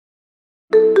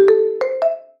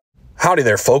Howdy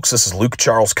there, folks. This is Luke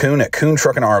Charles Kuhn at Kuhn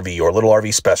Truck and RV, your little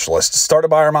RV specialist. Started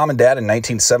by our mom and dad in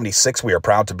 1976, we are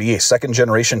proud to be a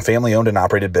second-generation family-owned and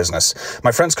operated business.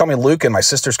 My friends call me Luke and my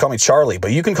sisters call me Charlie,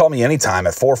 but you can call me anytime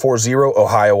at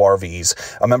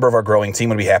 440-OHIO-RVs. A member of our growing team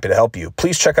would be happy to help you.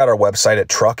 Please check out our website at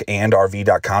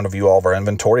truckandrv.com to view all of our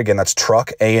inventory. Again, that's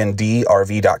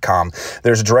truckandrv.com.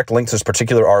 There's a direct link to this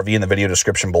particular RV in the video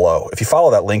description below. If you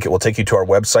follow that link, it will take you to our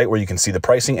website where you can see the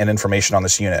pricing and information on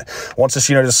this unit. Once this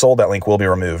unit is sold, that link will be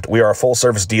removed. We are a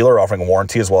full-service dealer offering a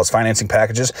warranty as well as financing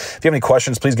packages. If you have any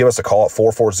questions, please give us a call at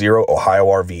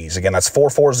 440-OHIO-RVs. Again, that's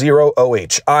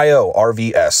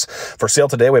 440-OHIO-RVs. For sale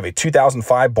today, we have a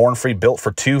 2005 Born Free built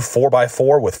for 2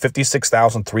 4x4 with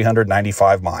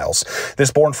 56,395 miles.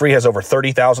 This Born Free has over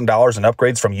 $30,000 in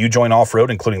upgrades from U-Joint Off-Road,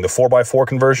 including the 4x4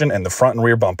 conversion and the front and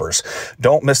rear bumpers.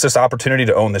 Don't miss this opportunity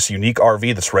to own this unique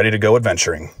RV that's ready to go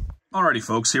adventuring. Alrighty,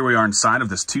 folks, here we are inside of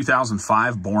this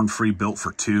 2005 Born Free built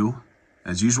for 2.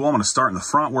 As usual, I'm going to start in the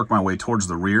front, work my way towards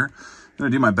the rear. I'm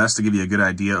going to do my best to give you a good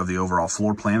idea of the overall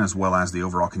floor plan as well as the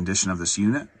overall condition of this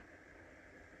unit.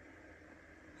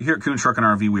 Here at Kuhn Truck and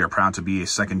RV, we are proud to be a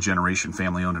second-generation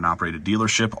family-owned and operated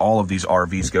dealership. All of these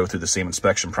RVs go through the same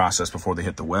inspection process before they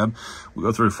hit the web. We'll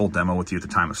go through a full demo with you at the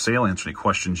time of sale, answer any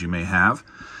questions you may have.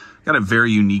 Got a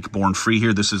very unique Born Free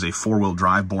here. This is a 4-wheel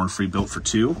drive Born Free built for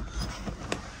 2.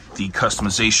 The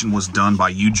customization was done by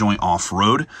U-Joint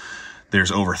Off-Road.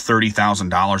 There's over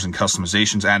 $30,000 in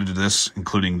customizations added to this,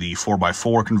 including the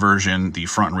 4x4 conversion, the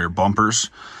front and rear bumpers.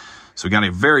 So we got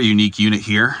a very unique unit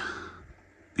here.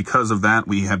 Because of that,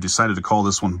 we have decided to call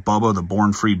this one Bubba, the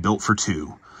Born Free built for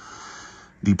 2.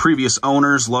 The previous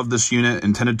owners loved this unit,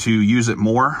 intended to use it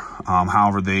more.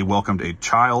 However, they welcomed a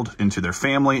child into their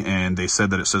family, and they said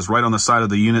that it says right on the side of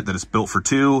the unit that it's built for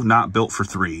 2, not built for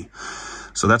 3.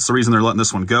 So that's the reason they're letting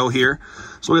this one go here.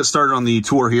 So we'll get started on the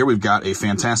tour here. We've got a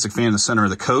fantastic fan in the center of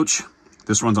the coach.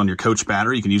 This runs on your coach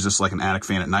battery. You can use this like an attic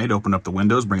fan at night. Open up the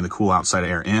windows, bring the cool outside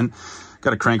air in.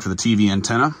 Got a crank for the TV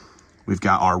antenna. We've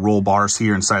got our roll bars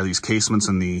here inside of these casements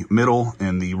in the middle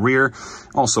and the rear.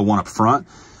 Also one up front.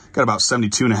 Got about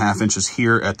 72.5 inches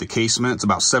here at the casement. It's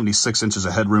about 76 inches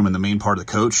of headroom in the main part of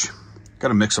the coach.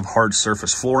 Got a mix of hard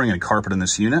surface flooring and carpet in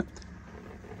this unit.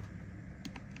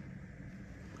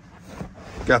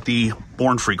 Got the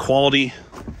Born Free quality,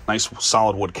 nice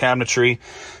solid wood cabinetry.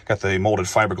 Got the molded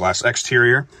fiberglass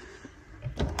exterior.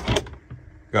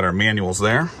 Got our manuals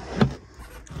there.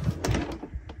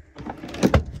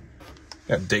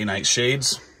 Got day-night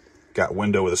shades. Got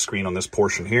window with a screen on this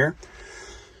portion here.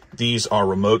 These are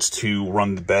remotes to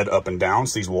run the bed up and down.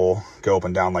 So these will go up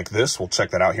and down like this. We'll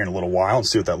check that out here in a little while and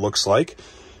see what that looks like.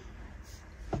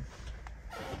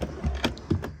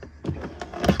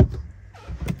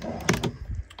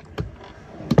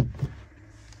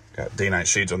 Got day-night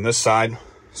shades on this side,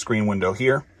 screen window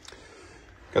here.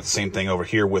 Got the same thing over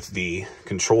here with the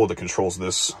controller that controls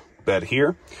this bed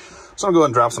here. So I'm going to go ahead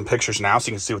and drop some pictures now so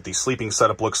you can see what the sleeping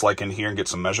setup looks like in here and get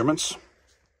some measurements.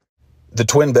 The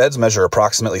twin beds measure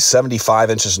approximately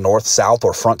 75 inches north, south,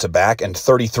 or front to back, and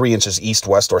 33 inches east,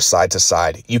 west, or side to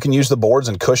side. You can use the boards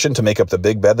and cushion to make up the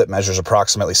big bed that measures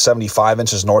approximately 75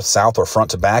 inches north, south, or front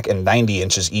to back, and 90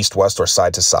 inches east, west, or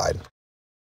side to side.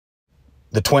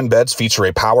 The twin beds feature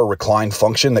a power recline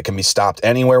function that can be stopped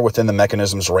anywhere within the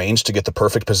mechanism's range to get the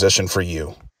perfect position for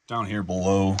you. Down here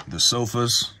below the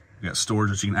sofas, we got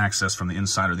storage that you can access from the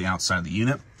inside or the outside of the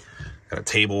unit. Got a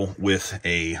table with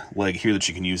a leg here that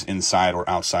you can use inside or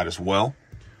outside as well.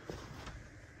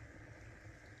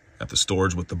 Got the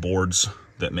storage with the boards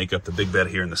that make up the big bed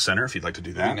here in the center if you'd like to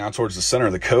do that. Now towards the center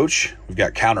of the coach, we've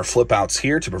got counter flip outs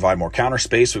here to provide more counter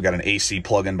space. We've got an AC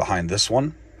plug-in behind this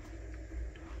one.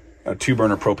 Got a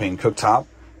 2-burner propane cooktop.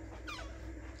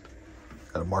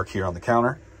 Got a mark here on the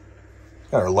counter.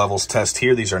 Got our levels test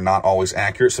here. These are not always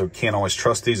accurate, so can't always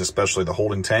trust these, especially the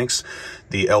holding tanks.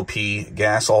 The LP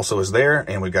gas also is there,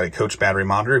 and we've got a coach battery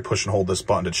monitor. Push and hold this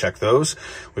button to check those.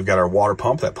 We've got our water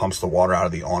pump that pumps the water out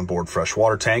of the onboard fresh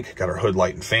water tank. Got our hood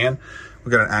light and fan.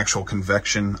 We've got an actual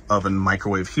convection oven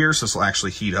microwave here, so this will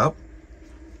actually heat up.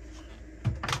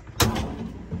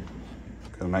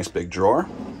 Got a nice big drawer.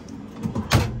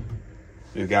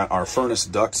 We've got our furnace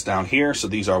ducts down here. So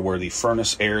these are where the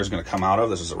furnace air is going to come out of.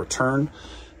 This is a return.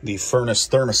 The furnace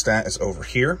thermostat is over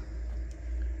here.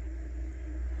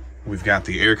 We've got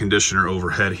the air conditioner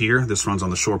overhead here. This runs on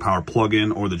the shore power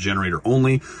plug-in or the generator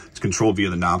only. It's controlled via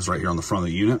the knobs right here on the front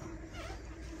of the unit.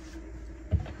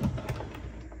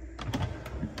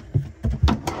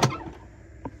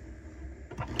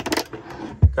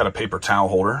 Got a paper towel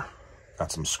holder.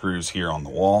 Got some screws here on the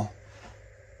wall.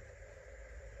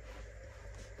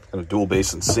 Got a dual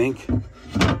basin sink.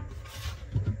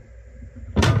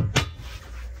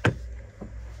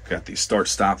 Got the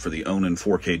start-stop for the Onan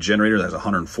 4K generator. That's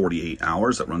 148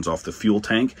 hours. That runs off the fuel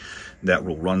tank. That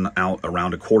will run out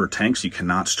around a quarter tank, so you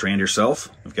cannot strand yourself.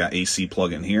 We've got AC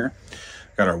plug-in here.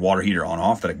 Got our water heater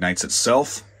on-off that ignites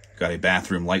itself. Got a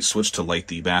bathroom light switch to light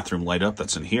the bathroom light up.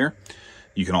 That's in here.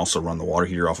 You can also run the water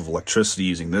heater off of electricity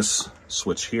using this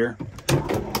switch here.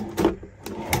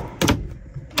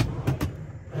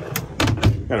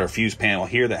 Got our fuse panel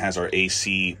here that has our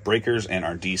AC breakers and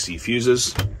our DC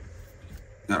fuses.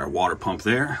 Got our water pump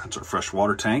there. That's our fresh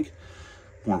water tank.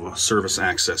 More of a service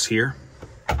access here.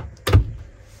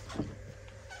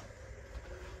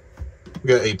 We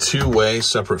got a two-way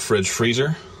separate fridge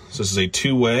freezer. So this is a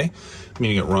two-way,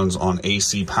 meaning it runs on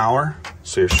AC power.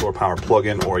 So your shore power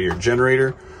plug-in or your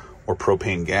generator or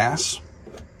propane gas.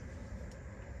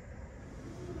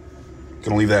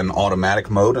 Gonna leave that in automatic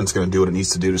mode, and it's gonna do what it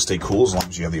needs to do to stay cool as long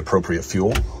as you have the appropriate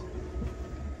fuel.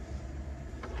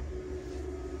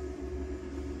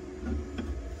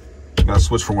 Got a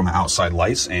switch for one of the outside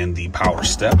lights and the power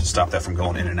step to stop that from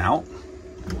going in and out.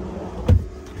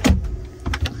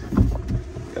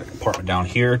 Got a compartment down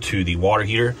here to the water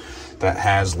heater that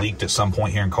has leaked at some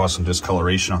point here and caused some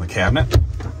discoloration on the cabinet.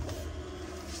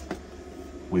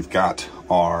 We've got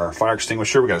our fire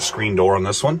extinguisher. We got a screen door on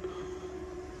this one.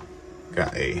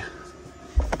 Got a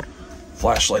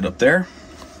flashlight up there.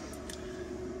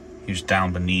 Here's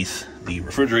down beneath the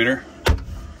refrigerator.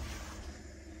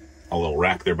 A little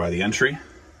rack there by the entry.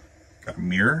 Got a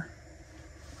mirror.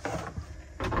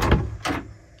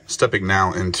 Stepping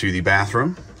now into the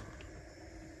bathroom.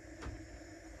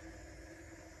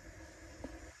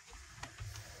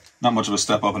 Not much of a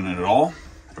step up in it at all.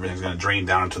 Everything's going to drain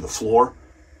down into the floor.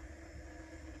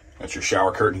 Got your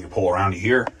shower curtain you can pull around to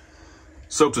here.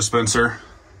 Soap dispenser,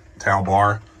 towel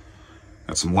bar.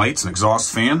 Got some lights, an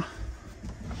exhaust fan.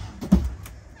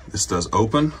 This does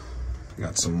open.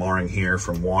 Got some marring here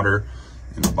from water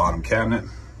in the bottom cabinet.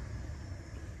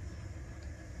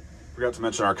 Forgot to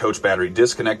mention our coach battery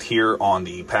disconnect here on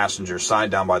the passenger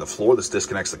side down by the floor. This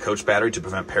disconnects the coach battery to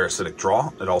prevent parasitic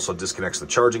draw. It also disconnects the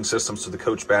charging systems to the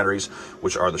coach batteries,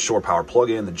 which are the shore power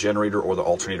plug-in, the generator, or the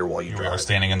alternator while you drive.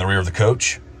 Standing in the rear of the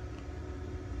coach.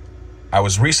 I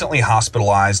was recently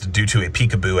hospitalized due to a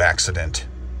peekaboo accident.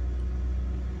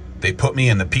 They put me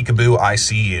in the peekaboo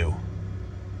ICU.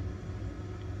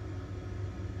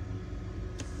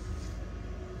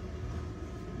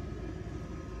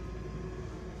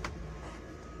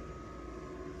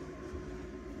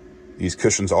 These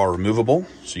cushions are removable,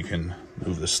 so you can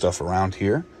move this stuff around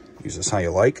here. Use this how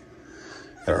you like.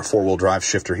 Got our four-wheel drive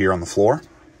shifter here on the floor.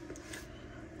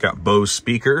 Got Bose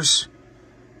speakers.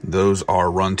 Those are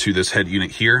run to this head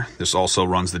unit here. This also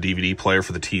runs the DVD player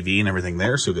for the TV and everything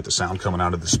there, so you'll get the sound coming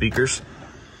out of the speakers.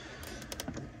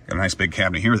 Got a nice big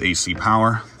cabinet here with AC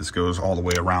power. This goes all the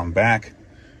way around back.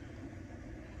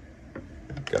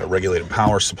 Got a regulated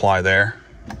power supply there.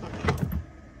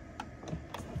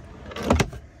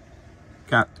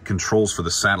 Got controls for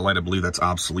the satellite. I believe that's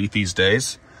obsolete these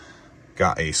days.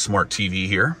 Got a smart TV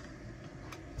here.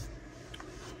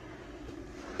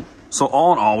 So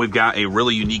all in all, we've got a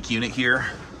really unique unit here.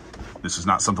 This is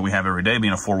not something we have every day,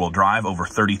 being a four-wheel drive. Over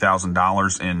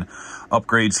 $30,000 in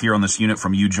upgrades here on this unit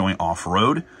from U-Joint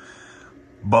Off-Road.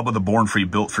 Bubba the Born Free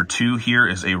Built for Two here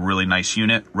is a really nice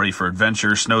unit. Ready for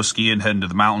adventure, snow skiing, heading to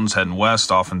the mountains, heading west,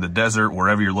 off in the desert,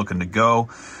 wherever you're looking to go.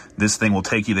 This thing will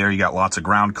take you there. You got lots of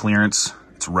ground clearance.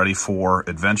 It's ready for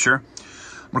adventure.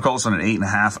 I'm gonna call this one an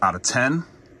 8.5 out of 10.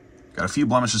 Got a few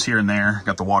blemishes here and there.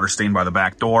 Got the water stain by the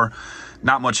back door.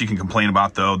 Not much you can complain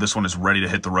about though. This one is ready to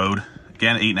hit the road.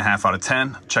 Again, 8.5 out of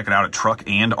 10. Check it out at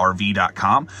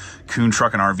truckandrv.com. Kuhn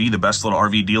Truck and RV, the best little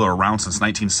RV dealer around since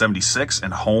 1976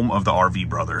 and home of the RV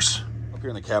brothers. Up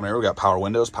here in the cabinet area, we got power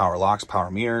windows, power locks,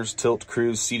 power mirrors, tilt,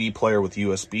 cruise, CD player with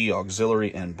USB,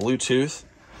 auxiliary, and Bluetooth.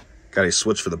 Got a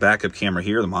switch for the backup camera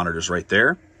here. The monitor's right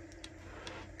there.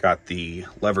 Got the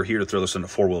lever here to throw this into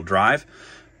four-wheel drive.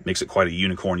 Makes it quite a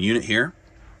unicorn unit here.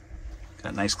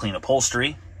 Got nice clean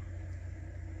upholstery.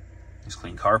 Nice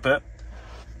clean carpet.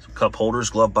 Some cup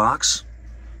holders, glove box.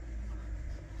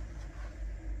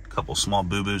 A couple small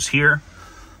boo-boos here.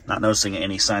 Not noticing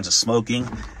any signs of smoking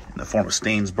in the form of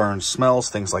stains, burns, smells,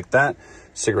 things like that.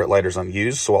 Cigarette lighter's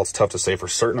unused, so while it's tough to say for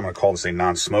certain, I'm going to call this a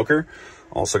non-smoker.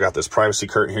 Also got this privacy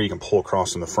curtain here you can pull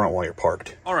across in the front while you're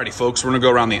parked. Alrighty folks, we're gonna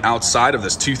go around the outside of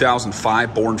this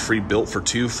 2005 Born Free Built for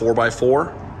Two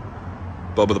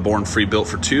 4x4. Bubba the Born Free Built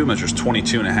for Two measures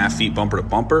 22.5 feet bumper to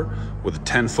bumper with a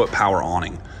 10-foot power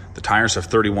awning. The tires have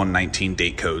 3119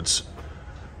 date codes.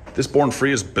 This Born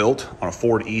Free is built on a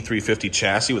Ford E350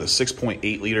 chassis with a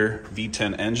 6.8 liter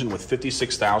V10 engine with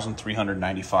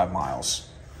 56,395 miles.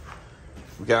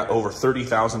 We've got over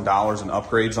 $30,000 in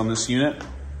upgrades on this unit.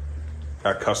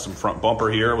 Got custom front bumper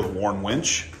here with a worn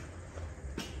winch.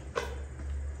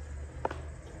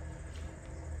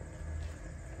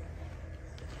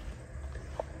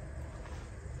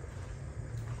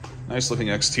 Nice looking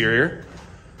exterior.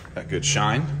 Got good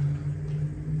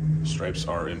shine. Stripes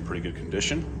are in pretty good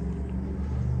condition.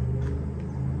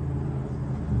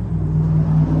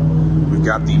 We've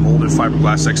got the molded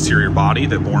fiberglass exterior body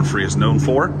that Born Free is known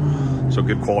for. So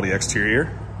good quality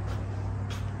exterior.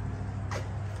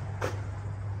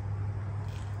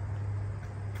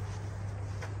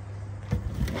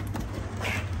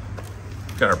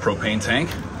 Got our propane tank.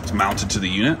 It's mounted to the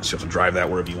unit, so you have to drive that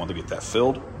wherever you want to get that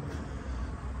filled.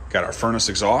 Got our furnace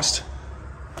exhaust,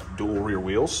 dual rear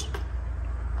wheels.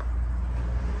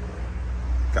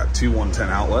 Got two 110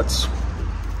 outlets.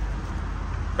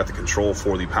 Got the control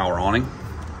for the power awning.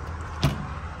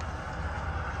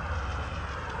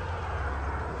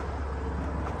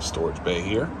 Storage bay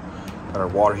here. Got our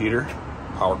water heater,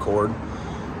 power cord,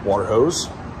 water hose.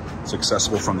 It's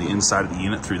accessible from the inside of the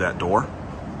unit through that door.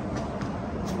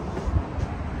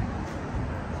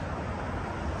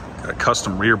 Got a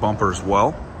custom rear bumper as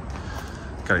well.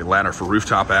 Got a ladder for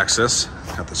rooftop access.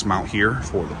 Got this mount here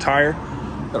for the tire.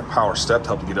 Got a power step to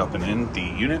help you get up and in the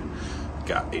unit.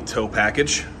 Got a tow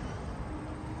package.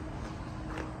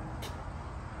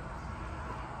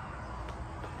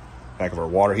 Back of our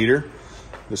water heater.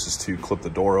 This is to clip the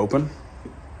door open.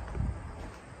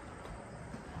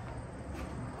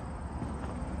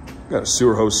 Got a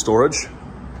sewer hose storage.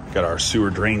 Got our sewer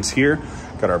drains here.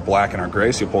 Got our black and our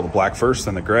gray, so you pull the black first,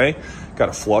 then the gray. Got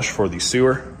a flush for the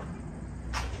sewer.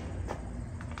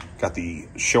 Got the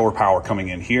shower power coming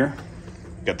in here.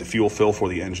 Got the fuel fill for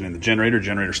the engine and the generator.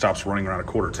 Generator stops running around a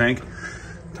quarter tank.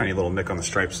 Tiny little nick on the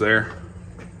stripes there.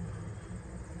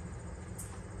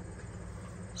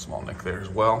 Small nick there as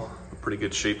well. Pretty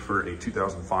good shape for a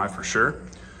 2005 for sure.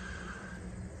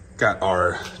 Got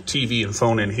our TV and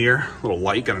phone in here. Little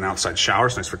light, got an outside shower.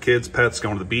 It's nice for kids, pets,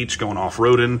 going to the beach, going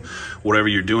off-roading, whatever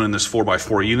you're doing in this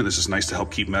 4x4 unit. This is nice to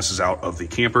help keep messes out of the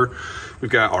camper.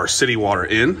 We've got our city water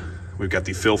in. We've got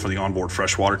the fill for the onboard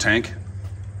freshwater tank.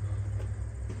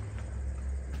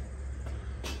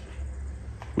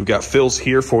 We've got fills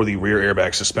here for the rear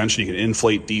airbag suspension. You can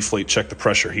inflate, deflate, check the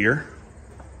pressure here.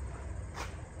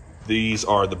 These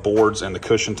are the boards and the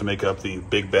cushion to make up the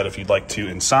big bed if you'd like to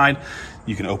inside.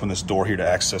 You can open this door here to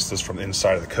access this from the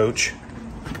inside of the coach.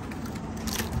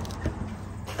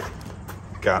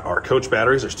 Got our coach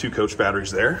batteries. There's two coach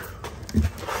batteries there.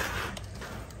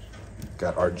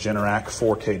 Got our Generac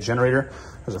 4K generator.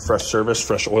 There's a fresh service,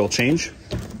 fresh oil change.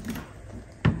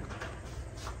 A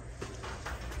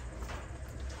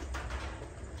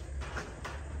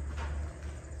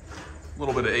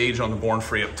little bit of age on the Born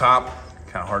Free up top.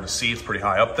 Kind of hard to see, it's pretty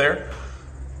high up there.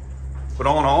 But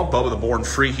all in all, Bubba the Born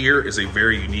Free here is a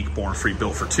very unique Born Free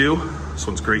built for two. This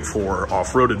one's great for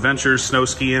off-road adventures, snow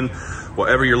skiing,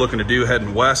 whatever you're looking to do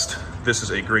heading west. This is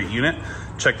a great unit.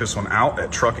 Check this one out at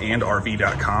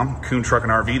truckandrv.com. Kuhn Truck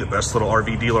and RV, the best little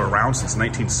RV dealer around since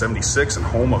 1976 and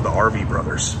home of the RV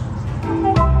brothers.